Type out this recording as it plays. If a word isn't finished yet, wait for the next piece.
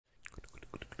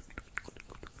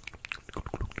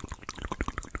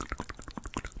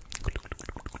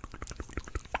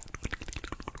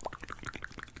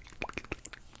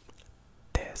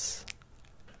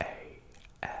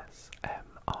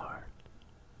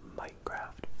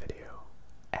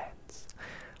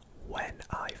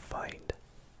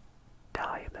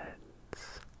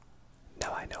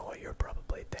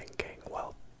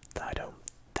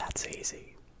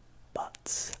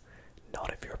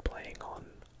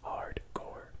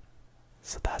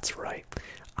So that's right,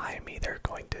 I am either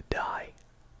going to die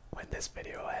when this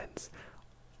video ends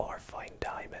or find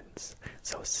diamonds.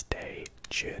 So stay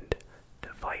tuned to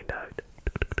find out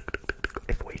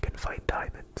if we can find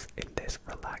diamonds in this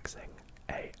relaxing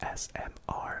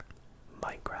ASMR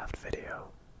Minecraft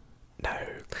video. Now,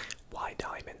 why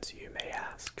diamonds, you may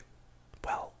ask?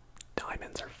 Well,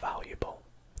 diamonds are valuable.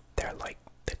 They're like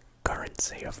the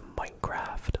currency of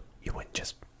Minecraft. You wouldn't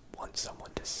just want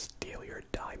someone to steal your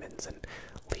diamonds and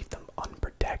leave them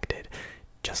unprotected,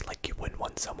 just like you wouldn't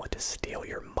want someone to steal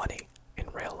your money in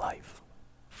real life.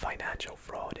 Financial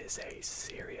fraud is a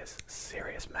serious,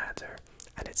 serious matter,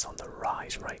 and it's on the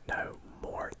rise right now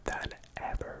more than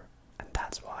ever. And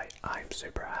that's why I'm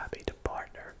super happy to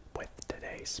partner with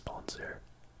today's sponsor,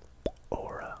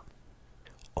 Aura.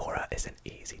 Aura is an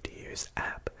easy-to-use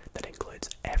app that includes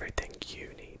everything you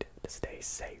need to stay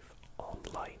safe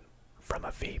online. From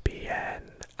a VPN,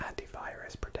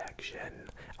 antivirus protection,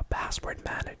 a password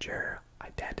manager,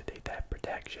 identity theft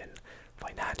protection,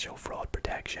 financial fraud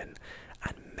protection,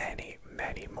 and many,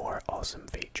 many more awesome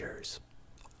features.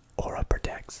 Aura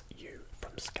protects you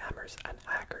from scammers and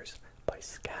hackers by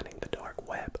scanning the dark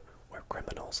web, where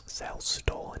criminals sell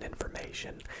stolen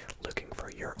information looking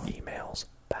for your emails,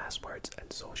 passwords,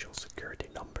 and social security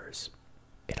numbers.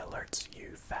 It alerts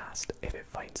you fast if it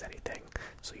finds anything,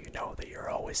 so you know that you're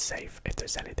always safe if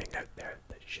there's anything out there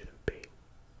that shouldn't be.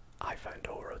 I found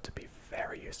Aura to be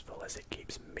very useful as it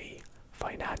keeps me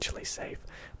financially safe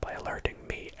by alerting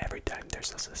me every time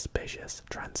there's a suspicious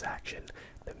transaction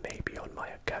that may be on my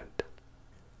account.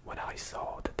 When I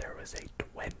saw that there was a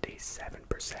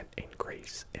 27%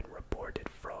 increase in reported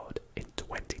fraud in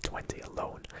 2020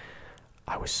 alone,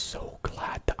 I was so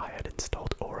glad that I had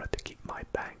installed Aura to keep my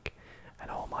bank and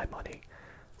all my money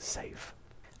safe.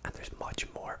 And there's much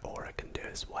more Aura can do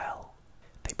as well.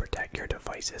 They protect your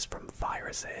devices from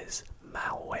viruses,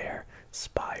 malware,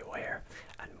 spyware,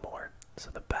 and more,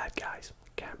 so the bad guys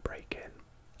can't break in.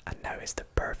 And now is the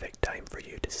perfect time for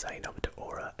you to sign up to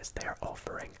Aura, as they are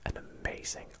offering an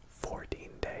amazing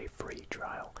 14-day free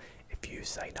trial if you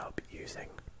sign up using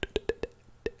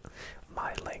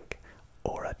my link,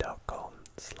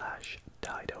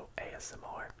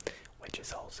 aura.com/DidoASMR, which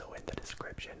is also in the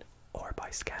description, or by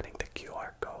scanning the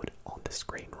QR code on the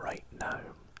screen right now.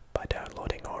 By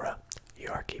downloading Aura, you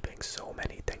are keeping so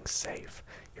many things safe: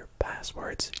 your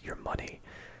passwords, your money,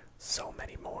 so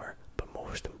many more, but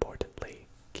most importantly,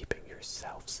 keeping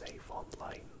yourself safe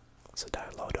online. So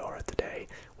download Aura today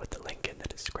with the link in the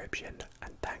description,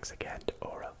 and thanks again to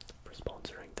Aura for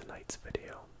sponsoring tonight's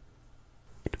video.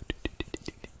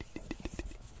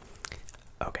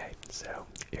 Okay, so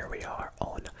here we are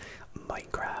on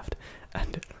Minecraft,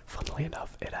 and funnily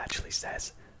enough, it actually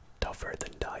says tougher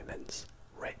than diamonds,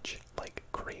 rich like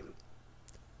cream.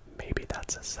 Maybe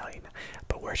that's a sign,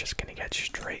 but we're just gonna get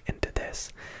straight into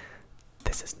this.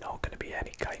 This is not gonna be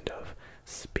any kind of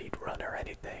speed run or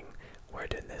anything. We're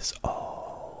doing this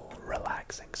all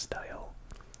relaxing style,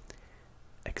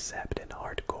 except in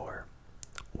hardcore,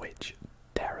 which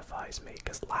terrifies me,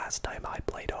 because last time I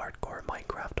played hardcore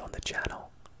Minecraft on the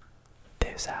channel,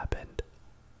 this happened.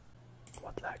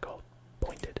 What's that called?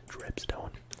 Pointed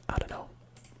dripstone? I don't know.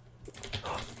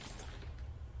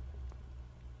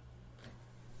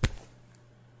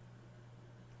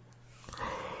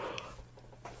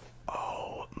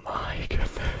 Oh my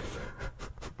goodness.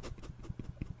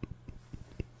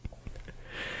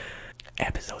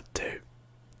 Episode 2.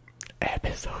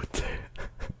 Episode 2.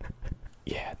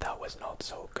 Yeah, that was not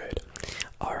so good.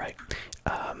 Alright,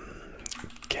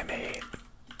 gimme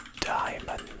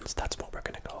diamonds. That's what we're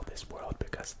gonna call this world,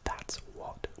 because that's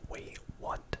what we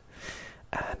want.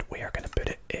 And we are gonna put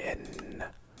it in,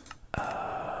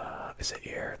 is it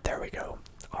here? There we go.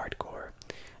 Hardcore.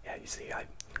 Yeah, you see, I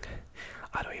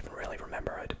don't even really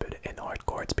remember how to put it in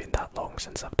hardcore. It's been that long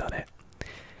since I've done it.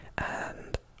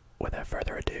 And without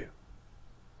further ado,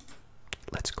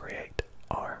 let's create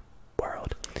our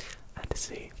world and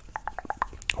see.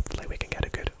 Hopefully we can get a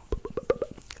good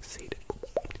seed.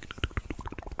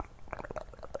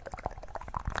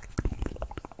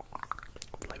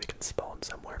 Hopefully we can spawn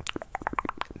somewhere.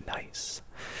 Nice.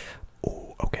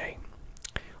 Oh, okay.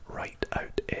 Right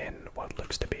out in what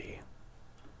looks to be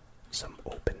some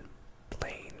open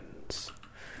plains.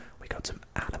 We got some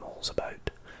animals about.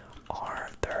 Are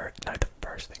there, now the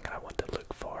first thing I want to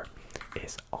look for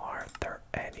is, are there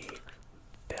any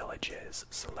villages?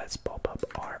 So let's pop up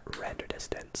our render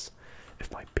distance.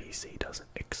 If my PC doesn't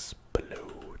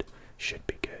explode, should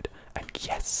be good. And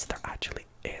yes, there actually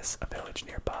is a village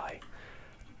nearby.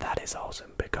 That is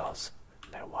awesome, because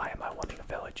now why am I wanting a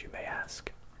village, you may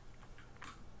ask?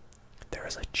 There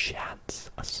there's a chance,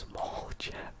 a small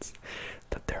chance,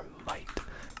 that there might.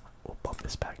 We'll bump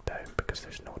this back down because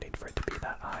there's no need for it to be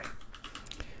that high.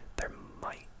 There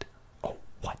might. Oh,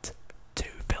 what? 2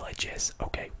 villages.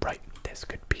 Okay, right. This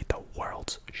could be the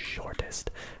world's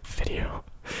shortest video.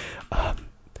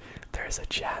 There's a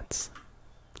chance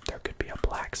there could be a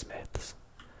blacksmith's,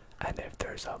 and if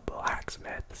there's a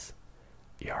blacksmith's,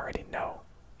 you already know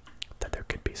that there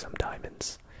could be some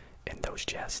diamonds in those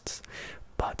chests.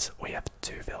 But we have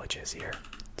 2 villages here,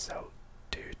 so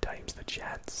 2 times the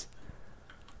chance,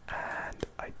 and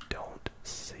I don't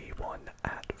see one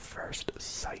at first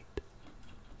sight.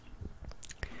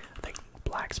 I think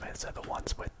blacksmiths are the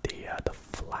ones with the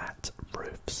flat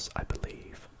roofs, I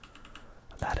believe.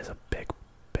 That is a big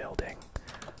building.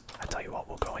 I tell you what,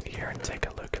 we'll go in here and take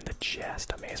a look in the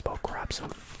chest. I may as well grab some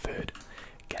food,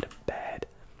 get a bed,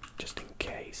 just in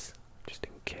case. Just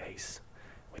in case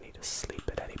we need to sleep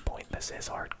at any point. This is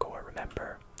hardcore,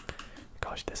 remember?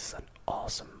 Gosh, this is an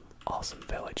awesome, awesome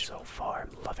village so far.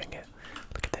 I'm loving it.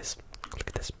 Look at this. Look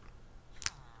at this.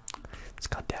 It's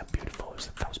goddamn beautiful.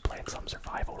 If I was playing some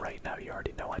survival right now, you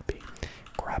already know I'd be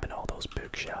grabbing all those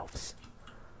bookshelves.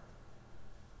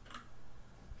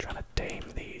 Trying to tame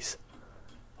these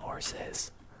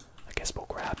horses. I guess we'll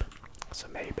grab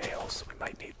some hay bales. We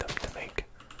might need them to make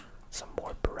some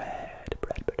more bread.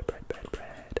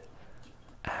 Bread.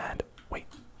 And wait,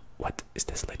 what is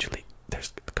this? Literally,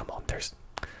 come on, there's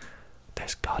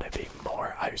gotta be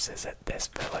more houses at this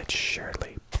village,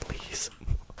 surely, please.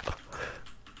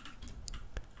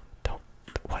 Don't,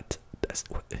 what,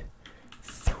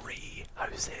 3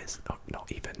 houses? No,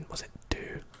 not even, was it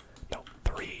 2? No,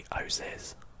 3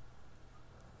 houses.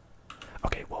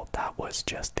 Okay, well, that was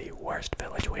just the worst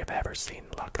village we have ever seen.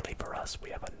 Luckily for us, we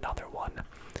have another one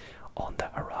on the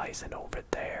horizon over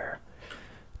there.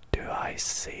 Do I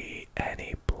see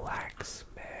any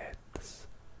blacksmiths?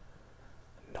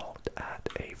 Not at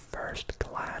a first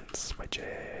glance, which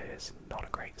is not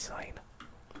a great sign,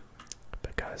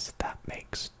 because that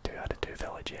makes 2 out of 2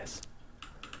 villages.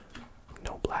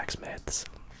 No blacksmiths.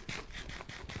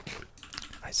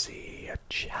 I see a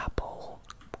chapel.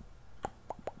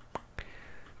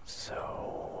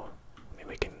 So, I mean,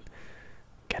 we can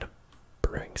get a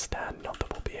brewing stand. Not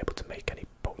that we'll be able to make any,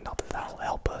 not that that'll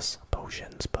help us,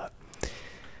 potions, but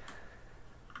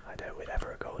I doubt we'd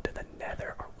ever go to the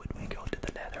nether, or would we go to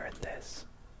the nether in this?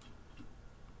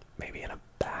 Maybe in a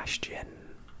bastion,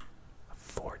 a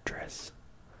fortress.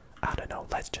 I don't know,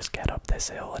 let's just get up this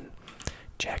hill and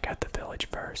check out the village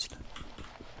first.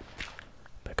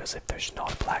 Because if there's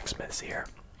not blacksmiths here,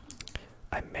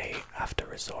 I may have to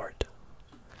resort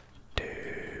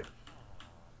to...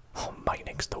 Oh,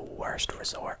 mining's the worst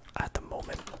resort at the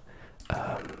moment.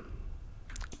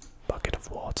 Bucket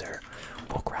of water.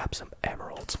 We'll grab some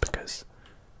emeralds because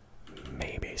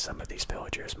maybe some of these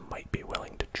villagers might be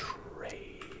willing to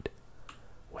trade,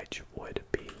 which would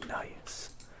be nice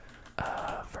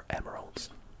for emeralds.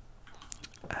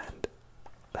 And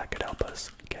that could help us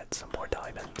get some more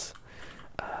diamonds.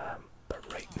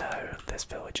 But right now, this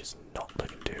village is not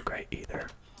looking too great either.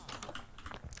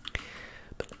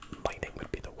 But mining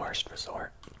would be the worst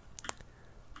resort.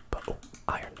 But, oh,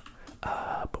 iron.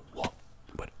 But what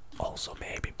would also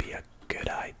maybe be a good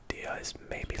idea is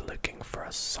maybe looking for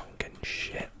a sunken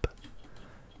ship.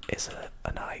 Is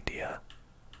an idea.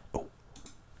 Oh,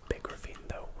 big ravine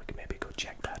though. We can maybe go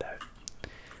check that out.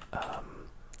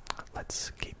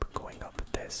 Let's keep going up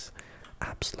this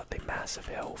absolutely massive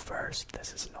hill first.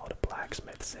 This is not a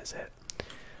blacksmith's, is it?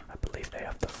 I believe they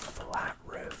have the flat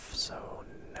roof, so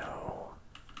no.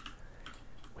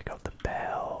 We got the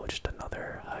bell, just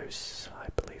another house I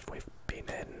believe we've been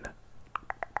in.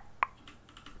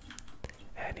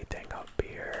 Anything up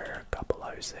here, a couple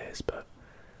houses, but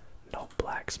not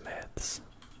blacksmiths.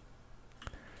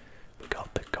 We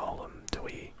got the golem. Do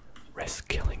we risk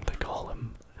killing the golem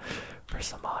for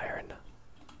some iron?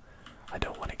 I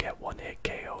don't want to get one hit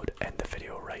KO'd, end the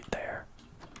video right there.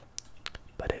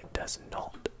 But it does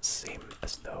not seem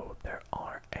as though there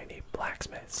are any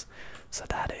blacksmiths, so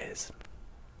that is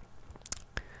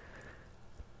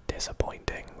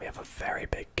disappointing. We have a very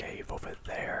big cave over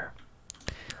there.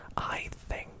 I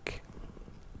think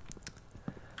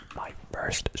my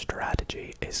first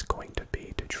strategy is going to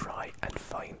be to try and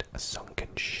find a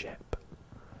sunken ship.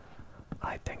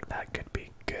 I think that could be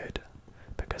good,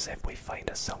 because if we find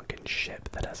a sunken ship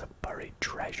that has a buried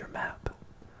treasure map,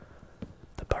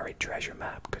 the buried treasure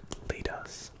map could lead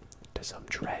us to some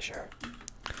treasure,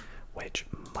 which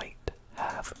might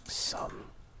have some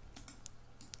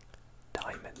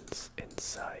diamonds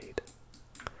inside.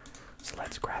 So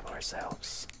let's grab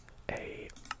ourselves a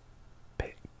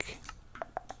pick.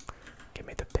 Give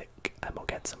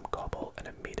get some cobble and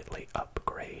immediately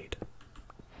upgrade.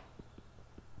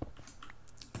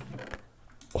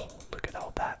 Oh, look at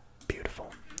all that.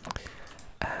 Beautiful.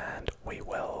 And we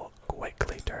will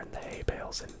quickly turn the hay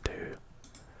bales into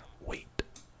wheat.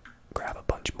 Grab a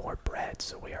bunch more bread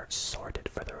so we are sorted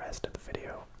for the rest of the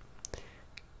video.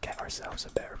 Get ourselves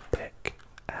a better pick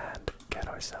and get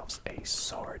ourselves a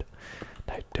sword.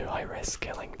 Now, do I risk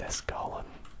killing this golem?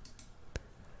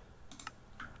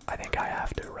 I think I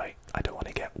have to, right? I don't want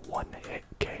to get one hit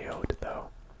KO'd though.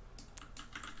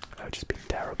 That would just be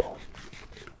terrible.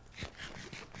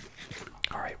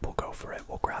 Alright, we'll go for it.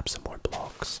 We'll grab some more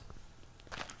blocks.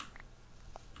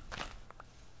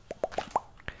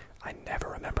 I never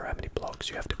remember how many blocks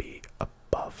you have to be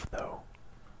above though.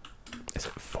 Is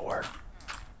it 4?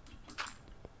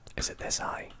 Is it this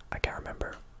high? I can't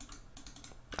remember.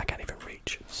 I can't even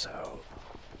reach, so...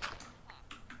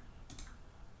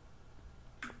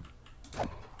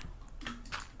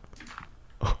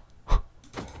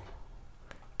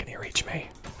 Can you reach me?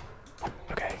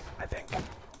 Okay, I think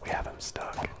we have him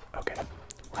stuck. Okay,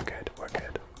 we're good, we're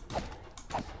good.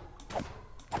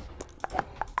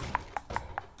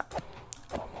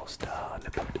 Almost done.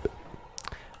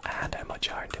 And how much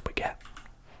iron did we get?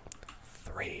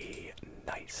 3.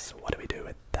 Nice. What do we do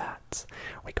with that?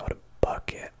 We got a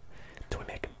bucket. Do we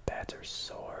make a better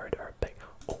sword or a big...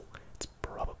 Oh, it's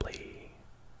probably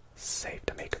safe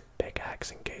to make a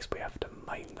pickaxe in case we have to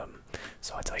mine them.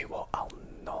 So I tell you what, I'll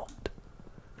not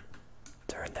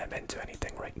turn them into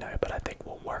anything right now, but I think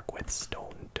we'll work with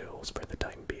stone tools for the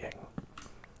time being.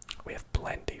 We have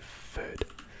plenty of food,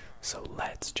 so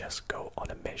let's just go on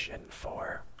a mission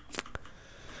for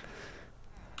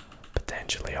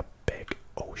potentially a big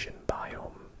ocean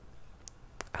biome.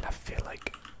 And I feel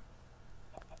like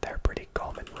they're pretty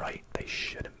common, right? They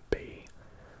shouldn't be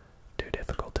too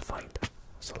difficult to find.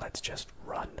 So let's just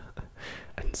run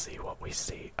and see what we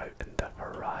see out in the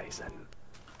horizon.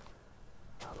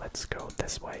 Let's go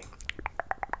this way.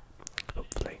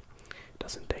 Hopefully it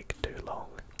doesn't take too long.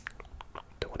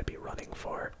 Don't want to be running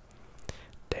for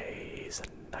days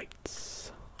and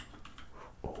nights.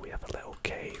 Oh, we have a little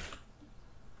cave.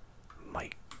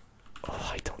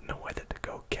 I don't know whether to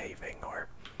go caving or...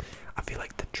 I feel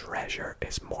like the treasure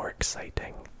is more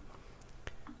exciting.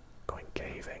 Going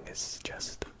caving is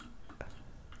just...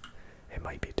 It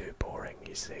might be too boring,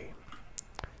 you see.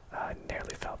 I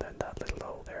nearly fell down that little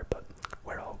hole there, but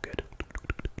we're all good.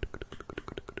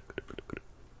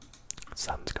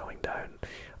 Sun's going down.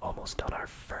 Almost on our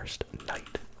first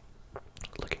night.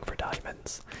 Looking for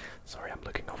diamonds. Sorry, I'm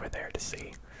looking over there to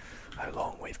see how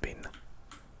long we've been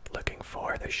looking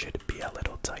for. There should be a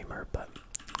little timer, but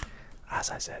as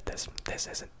I said, this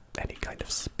isn't any kind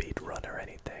of speed run or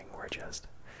anything. We're just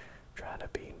trying to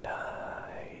be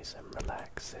nice and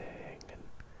relaxing and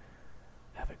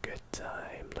have a good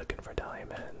time looking for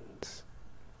diamonds.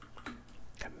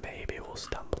 And maybe we'll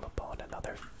stumble upon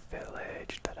another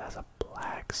village that has a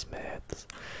blacksmith.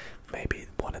 Maybe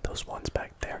one of those ones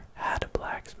back there had a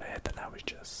blacksmith and I was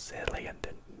just silly and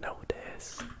didn't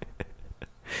notice.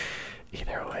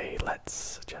 Either way,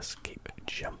 let's just keep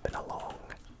jumping along,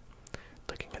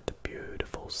 looking at the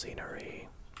beautiful scenery.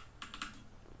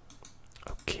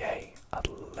 Okay, a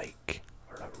lake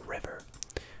or a river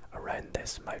around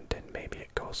this mountain. Maybe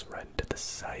it goes round to the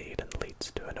side and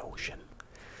leads to an ocean.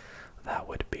 That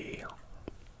would be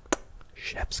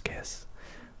chef's kiss,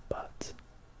 but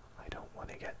I don't want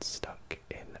to get stuck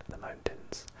in the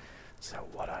mountains. So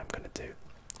what I'm going to do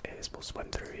is we'll swim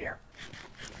through here.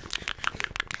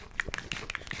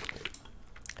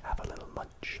 Have a little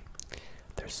munch.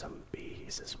 There's some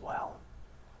bees as well.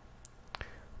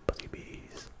 Buzzy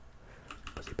bees.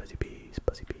 Buzzy, buzzy bees,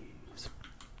 buzzy bees.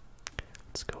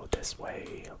 Let's go this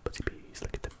way. Buzzy bees,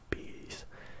 look at the bees.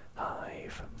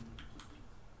 Hive.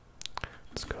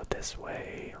 Let's go this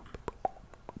way.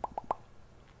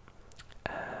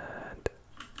 And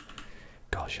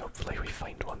gosh, hopefully we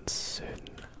find one soon.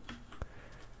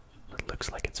 It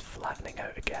looks like it's flattening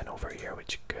out again over here,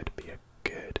 which could be a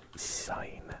good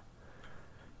sign.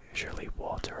 Usually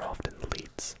water often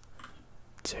leads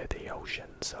to the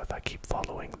ocean, so if I keep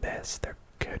following this, there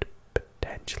could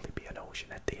potentially be an ocean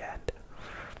at the end.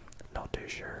 Not too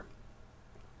sure.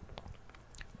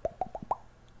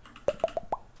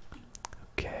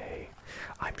 Okay,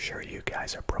 I'm sure you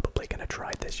guys are probably going to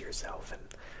try this yourself and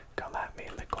come at me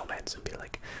in the comments and be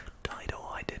like, Dido,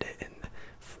 I did it in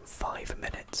 5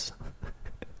 minutes.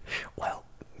 Well,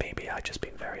 maybe I've just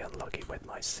been very unlucky with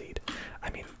my seed. I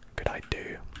mean, could I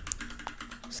do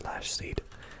 /seed?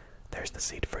 There's the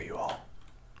seed for you all.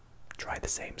 Try the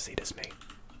same seed as me.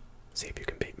 See if you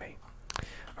can beat me.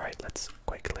 Alright, let's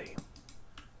quickly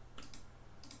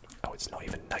it's not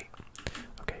even night.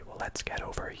 Okay, well, let's get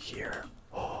over here.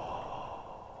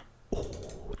 Oh,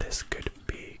 this could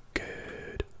be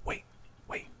good. Wait,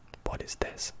 what is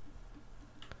this?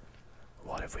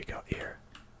 What have we got here?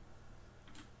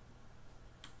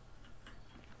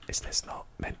 Is this not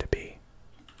meant to be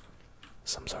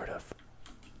some sort of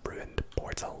ruined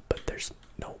portal? But there's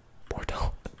no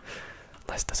portal.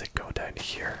 Unless does it go down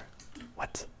here?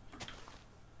 What?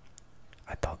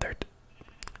 I thought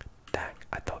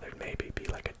there'd maybe be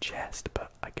like a chest,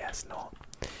 but I guess not.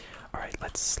 Alright,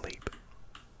 let's sleep.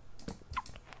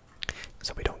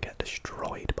 So we don't get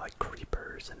destroyed by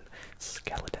creepers and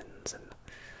skeletons and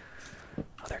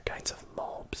other kinds of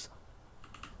mobs.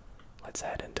 Let's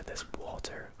head into this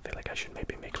water. I feel like I should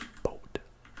maybe make a boat.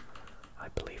 I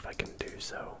believe I can do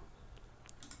so.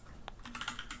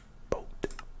 Boat.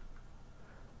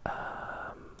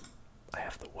 I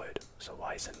have the wood, so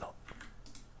why is it not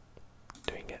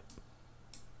doing it?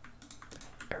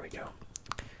 There we go.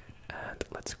 And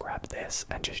let's grab this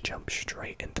and just jump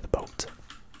straight into the boat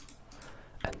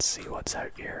and see what's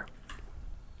out here.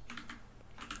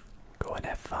 Go in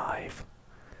F5.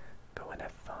 Go in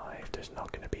F5. There's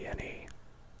not going to be any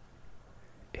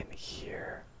in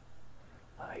here.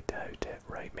 I doubt it.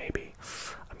 Right, maybe.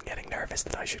 I'm getting nervous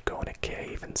that I should go in a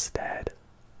cave instead.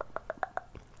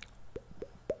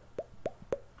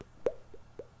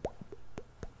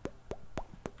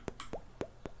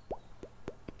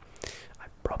 I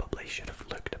probably should have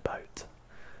looked about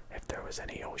if there was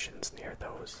any oceans near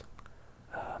those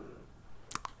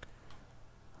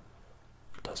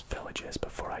villages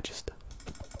before I just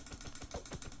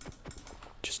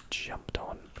jumped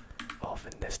on off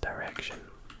in this direction.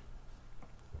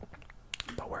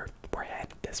 But we're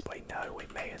headed this way now, we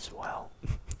may as well.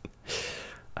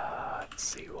 Let's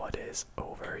see what is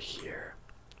over here.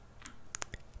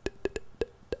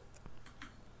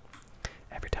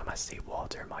 Every time I see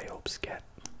water, my hopes get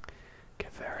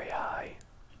very high.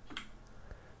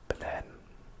 But then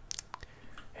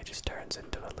it just turns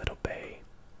into a little bay.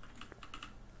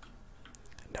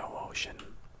 No ocean.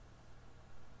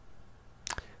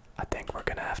 I think we're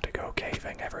gonna have to go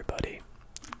caving, everybody.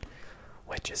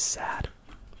 Which is sad,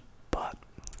 but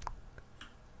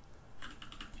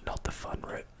not the fun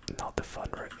route. Not the fun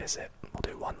route, is it?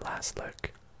 We'll do one last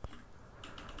look.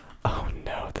 Oh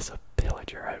no, there's a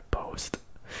pillager outpost.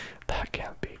 That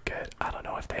can't be good. I don't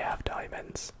know if they have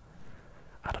diamonds.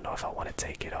 I don't know if I want to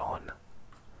take it on.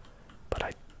 But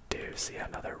I do see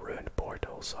another ruined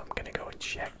portal, so I'm gonna go and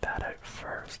check that out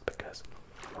first, because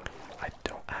I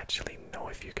don't actually know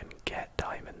if you can get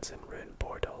diamonds in ruined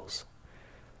portals.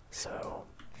 So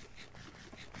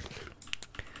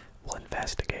we'll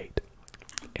investigate.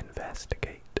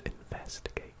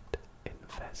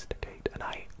 And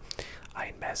I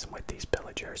ain't messing with these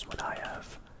pillagers when I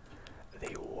have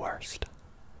the worst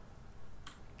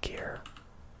gear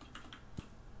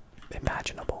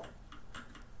imaginable.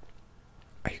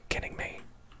 Are you kidding me?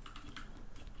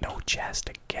 No chest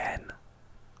again.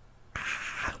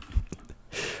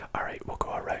 Alright, we'll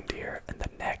go around here, and the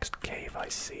next cave I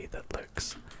see that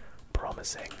looks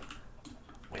promising,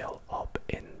 we'll up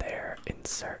in there in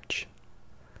search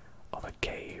of a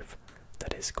cave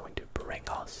that is going to bring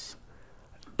us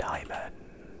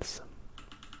diamonds.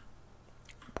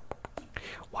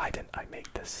 Why didn't I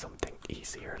make this something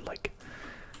easier, like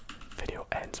video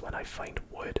ends when I find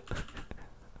wood?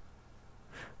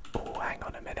 Oh, hang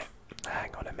on a minute.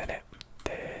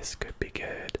 This could be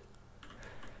good.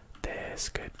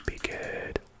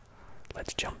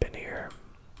 Let's jump in here.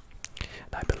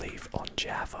 And I believe on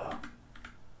Java,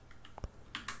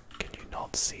 can you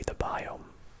not see the biome?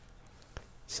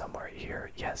 Somewhere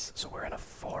here, yes, so we're in a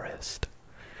forest.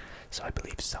 So I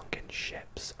believe sunken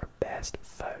ships are best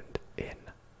found in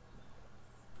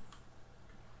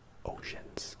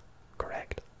oceans,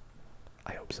 correct?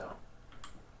 I hope so.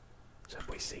 So if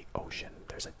we see ocean,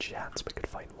 there's a chance we could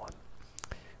find one.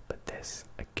 But this,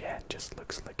 again, just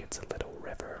looks like it's a little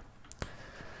river.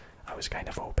 I was kind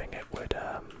of hoping it would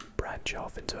branch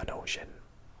off into an ocean,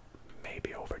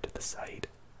 maybe over to the side.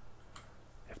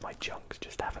 If my chunks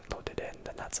just haven't loaded in,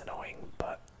 then that's annoying,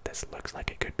 but this looks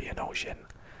like it could be an ocean.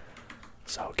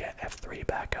 So I'll get F3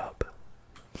 back up.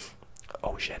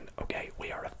 Ocean, okay,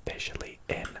 we are officially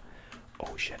in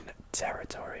ocean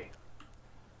territory.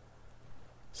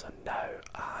 So now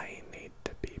I need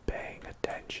to be paying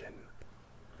attention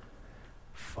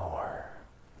for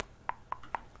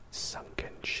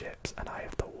sunken ships, and I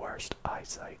have the worst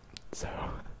eyesight, so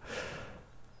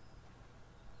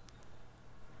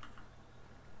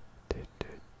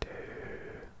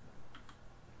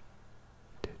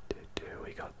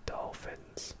we got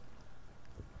dolphins.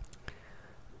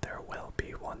 There will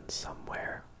be one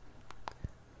somewhere.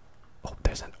 Oh,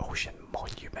 there's an ocean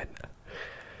monument.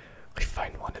 We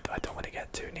found one. I don't want to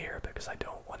get too near because I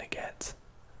don't want to get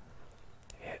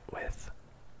hit with...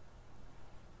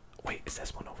 Wait, is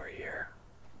this one over here?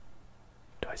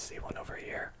 Do I see one over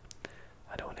here?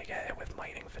 I don't want to get hit with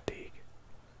mining fatigue.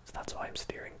 So that's why I'm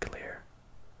steering clear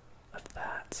of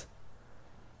that.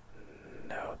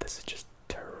 No, this is just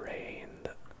terrain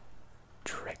that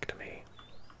tricked me.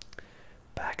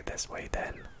 Back this way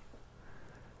then.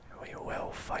 We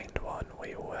will find one.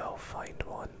 We will find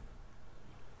one.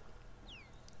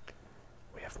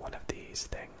 We have one of these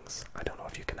things. I don't know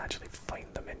if you can actually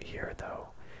find them in here though.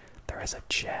 There is a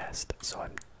chest, so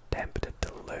I'm tempted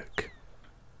to look.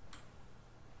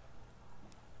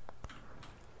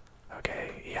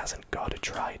 Okay, he hasn't got a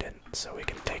trident, so we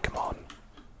can take him on.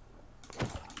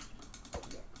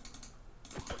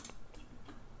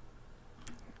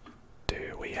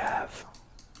 Do we have...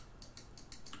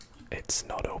 It's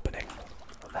not opening.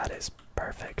 That is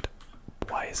perfect.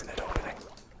 Why isn't it opening?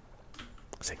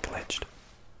 Is it glitched?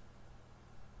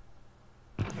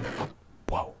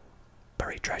 Whoa.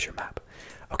 Buried treasure map.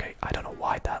 Okay, I don't know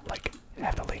why that like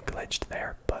heavily glitched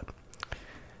there, but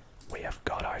we have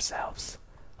got ourselves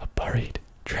a buried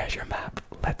treasure map.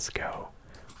 Let's go.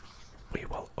 We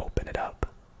will open it up.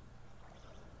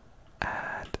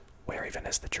 And where even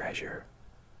is the treasure?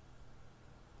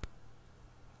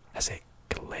 Has it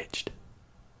glitched?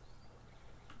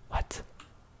 What?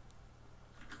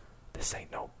 This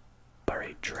ain't no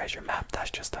buried treasure map,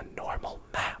 that's just a normal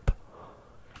map.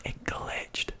 It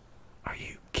glitched. Are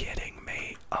you kidding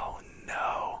me? Oh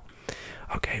no.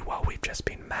 Okay, well we've just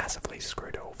been massively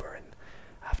screwed over and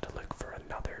have to look for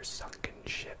another sunken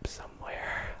ship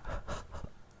somewhere.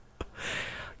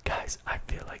 Guys, I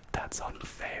feel like that's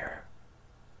unfair.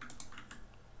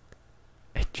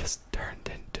 It just turned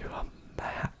into a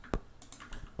map.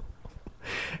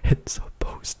 It's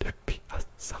supposed to be a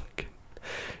sunken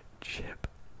ship.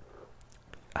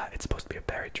 It's supposed to be a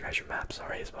buried treasure map,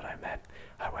 sorry is what I meant.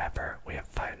 However, we have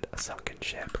found a sunken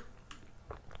ship.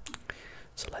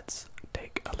 So let's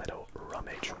take a little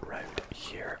rummage round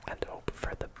here and hope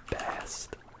for the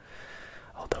best.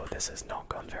 Although this has not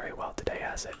gone very well today,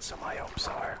 has it? So my hopes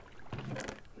are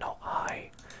not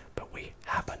high. But we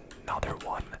have another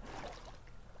one.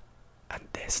 And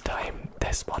this time,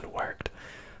 this one worked.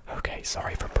 Okay,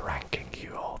 sorry for pranking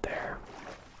you all there.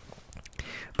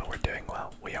 But we're doing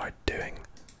well. We are doing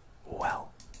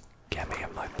well. Get me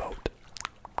in my boat.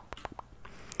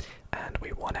 And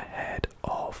we want to head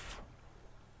off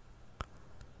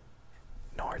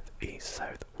north, east,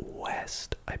 south,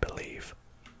 west, I believe.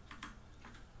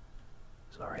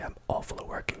 Sorry, I'm awful at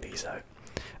working these out.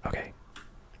 Okay.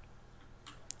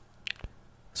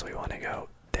 So we want to go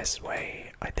this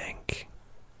way, I think.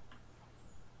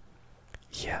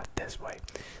 Yeah, this way.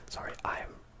 Sorry,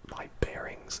 my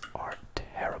bearings are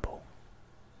terrible.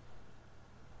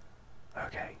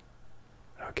 Okay.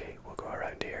 Okay, we'll go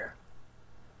around here.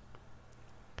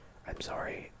 I'm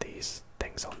sorry, these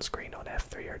things on screen on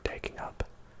F3 are taking up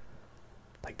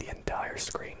like the entire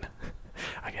screen.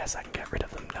 I guess I can get rid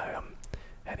of them now. I'm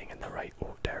heading in the right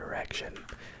direction.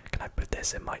 Can I put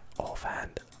this in my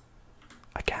offhand?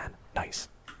 I can. Nice.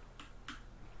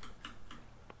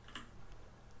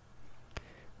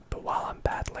 But while I'm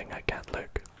paddling, I can't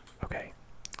look. Okay.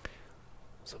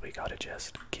 So we gotta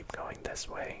just keep going this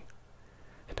way.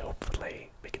 And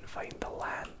hopefully we can find the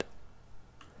land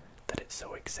that it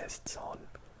so exists on.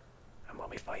 And when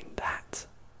we find that,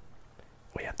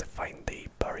 we have to find the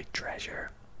buried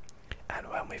treasure. And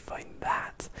when we find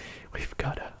that, we've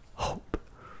gotta hope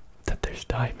that there's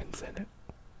diamonds in it.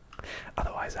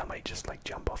 Otherwise I might just like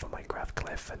jump off a Minecraft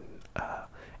cliff and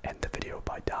end the video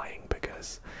by dying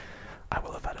because I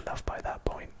will have had enough by that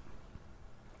point.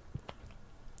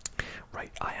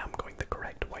 Right, I am going the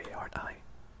correct way, aren't I?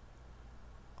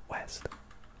 West.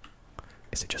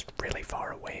 Is it just really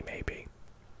far away, maybe?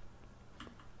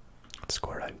 Let's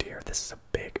go around here. This is a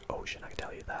big ocean, I can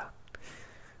tell you that.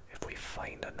 If we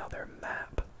find another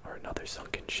map or another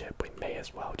sunken ship, we may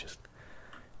as well just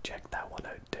check that one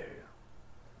out too.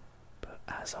 But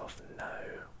as of now,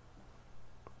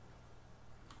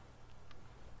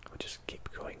 we'll just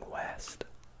keep going west.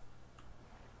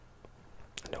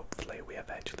 And hopefully we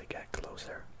eventually get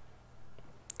closer.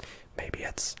 Maybe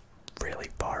it's really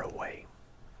far away.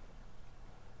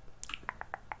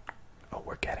 Oh,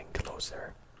 we're getting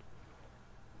closer.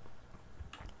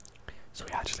 So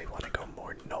we actually want to go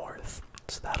more north.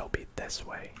 So that'll be this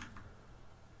way.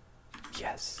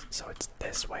 Yes, so it's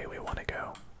this way we want to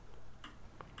go.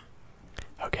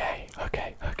 Okay.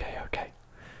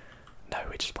 Now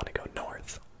we just want to go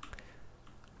north.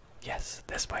 Yes,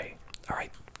 this way.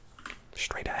 Alright.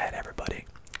 Straight ahead, everybody.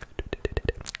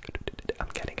 I'm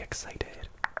getting excited.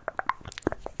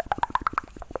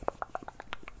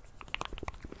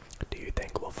 Do you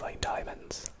think we'll find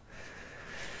diamonds?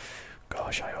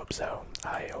 Gosh, I hope so.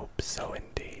 I hope so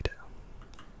indeed.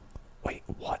 Wait,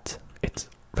 what? It's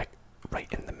right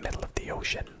in the middle of the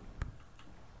ocean.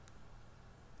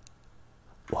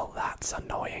 Well, that's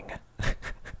annoying.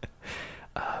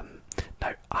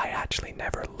 Now, I actually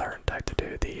never learned how to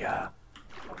do the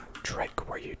trick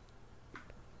where you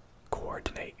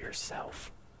coordinate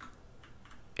yourself.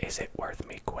 Is it worth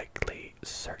me quickly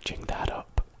searching that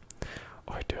up?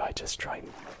 Or do I just try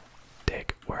and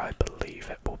dig where I believe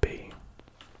it will be?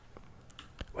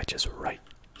 Which is right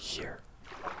here.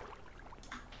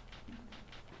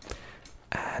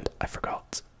 And I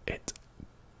forgot it.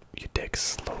 You dig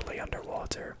slowly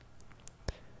underwater.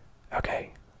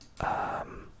 Okay.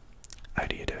 How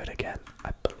do you do it again?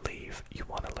 I believe you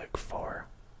want to look for.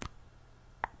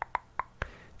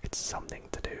 It's something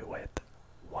to do with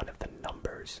one of the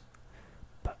numbers,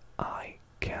 but I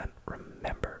can't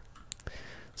remember.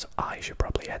 So I should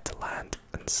probably head to land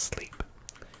and sleep,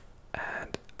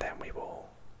 and then we will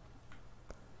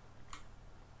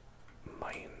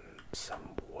mine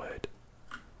some wood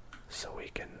so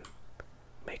we can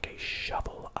make a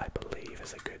shovel. I believe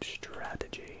is a good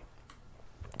strategy.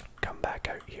 Come back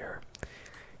out here,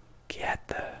 get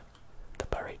the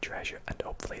buried treasure, and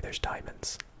hopefully there's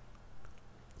diamonds.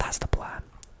 That's the plan.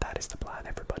 That is the plan,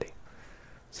 everybody.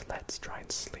 So let's try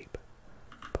and sleep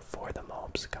before the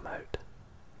mobs come out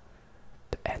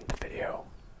to end the video.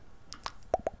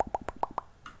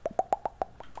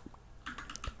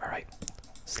 Alright.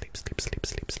 Sleep, sleep, sleep,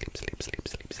 sleep, sleep, sleep, sleep,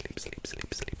 sleep, sleep, sleep,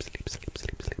 sleep, sleep, sleep, sleep,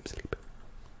 sleep, sleep, sleep.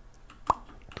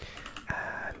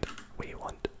 And we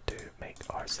want to make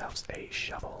ourselves a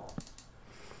shovel.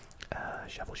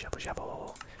 Shovel, shovel,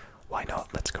 shovel. Why not?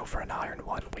 Let's go for an iron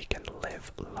one. We can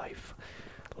live life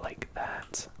like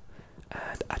that.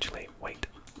 And actually, wait.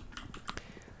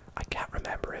 I can't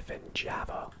remember if in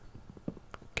Java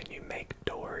can you make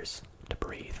doors to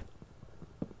breathe.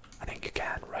 I think you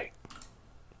can, right?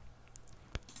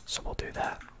 So we'll do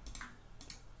that.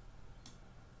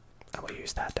 And we'll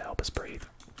use that to help us breathe.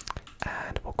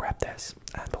 And we'll grab this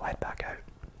and we'll head back out.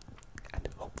 And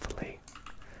hopefully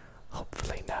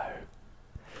now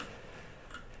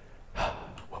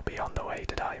we'll be on the way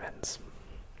to diamonds.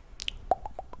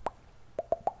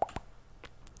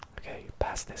 Okay,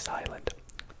 past this island.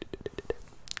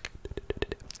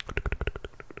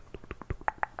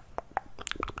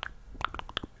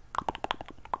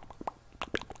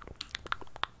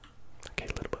 Okay, a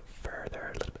little bit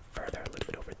further, a little bit further, a little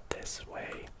bit over this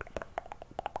way.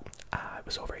 It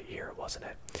was over here, wasn't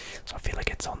it? So I feel like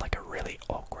it's on like a really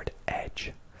awkward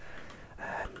edge.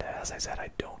 And as I said, I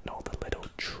don't know the little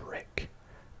trick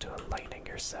to aligning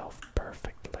yourself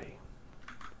perfectly.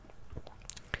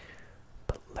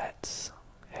 But let's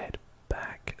head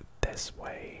back this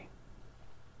way.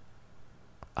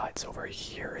 It's over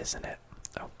here, isn't it?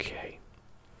 Okay.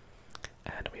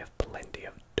 And we have plenty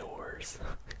of doors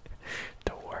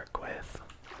to work with.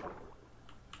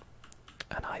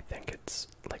 And I think it's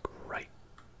like right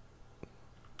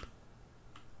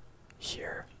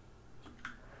here.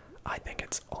 I think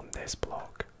it's on this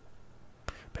block.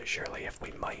 But surely if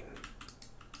we mine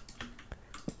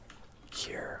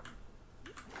here,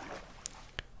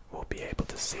 we'll be able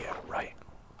to see it, right?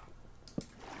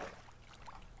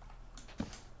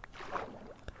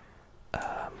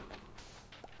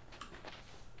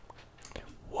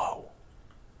 Whoa.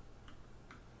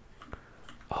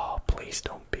 Oh, please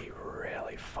don't be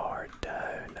really far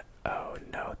down. Oh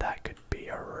no, that could be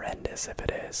horrendous if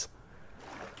it is.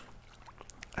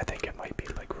 I think it might be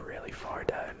like really far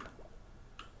down.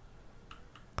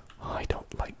 Oh, I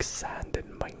don't like sand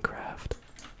in Minecraft.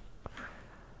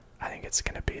 I think it's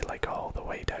gonna be like all the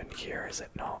way down here, is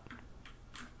it not?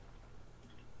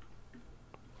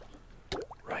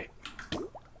 Right.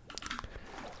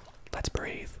 Let's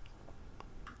breathe.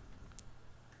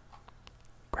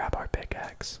 Grab our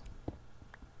pickaxe.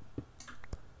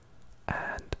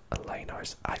 And align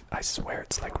ours. I swear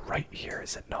it's like right here,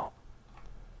 is it not?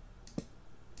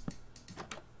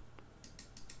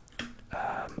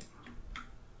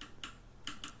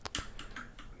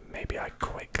 Maybe I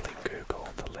quickly Google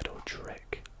the little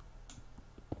trick.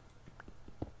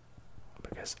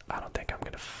 Because I don't think I'm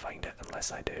gonna find it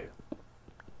unless I do.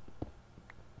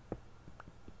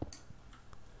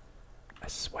 I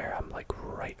swear I'm like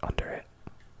right under it.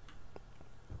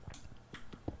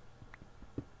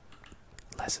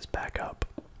 Les is back up.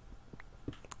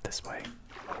 This way.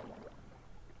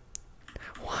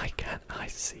 Why can't I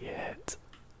see it?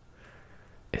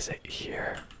 Is it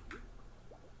here?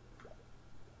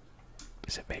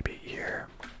 Is it maybe here?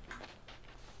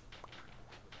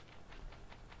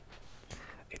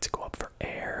 Need to go up for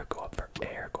air, go up for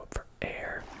air, go up for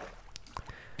air.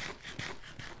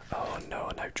 Oh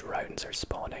no, now drones are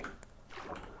spawning.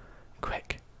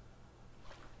 Quick.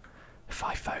 If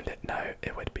I found it now,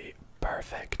 it would be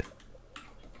perfect.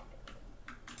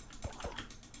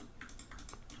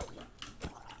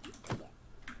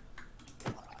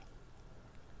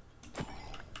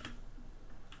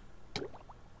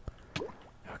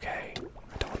 Okay,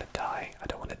 I don't want to die, I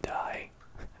don't want to die.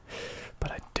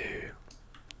 But I do.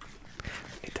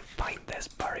 Need to find this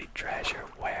buried treasure.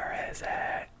 Where is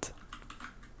it?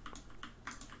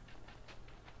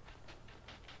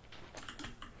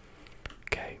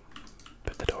 Okay,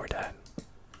 put the door down.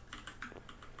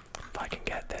 If I can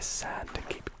get this sand to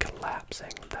keep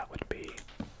collapsing, that would be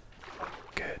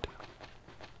good.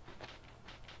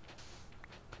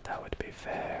 That would be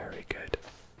very good.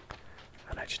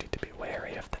 And I just need to be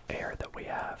wary of the air that we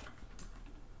have.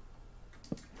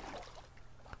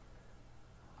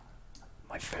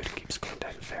 My food keeps going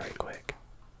down very quick.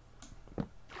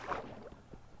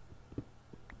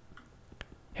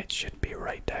 It should be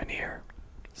right down here,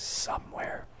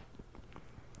 somewhere.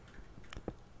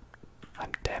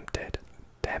 I'm tempted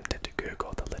to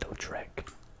Google the little trick.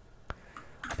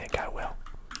 I think I will.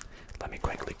 Let me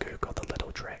quickly Google the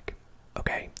little trick.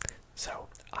 Okay, so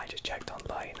I just checked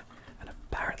online, and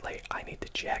apparently I need to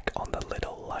check on the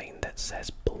little line that says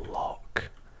block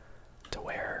to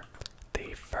where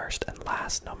the first and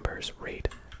last numbers read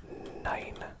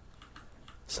 9.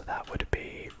 So that would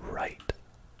be right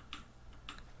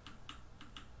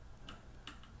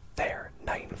there,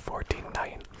 9, 14,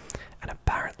 9. And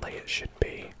apparently it should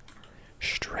be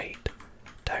straight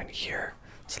down here.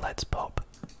 So let's pop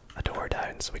a door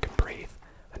down so we can breathe,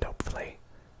 and hopefully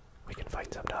we can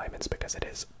find some diamonds because it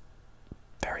is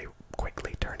very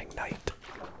quickly turning night.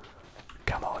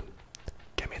 Come on.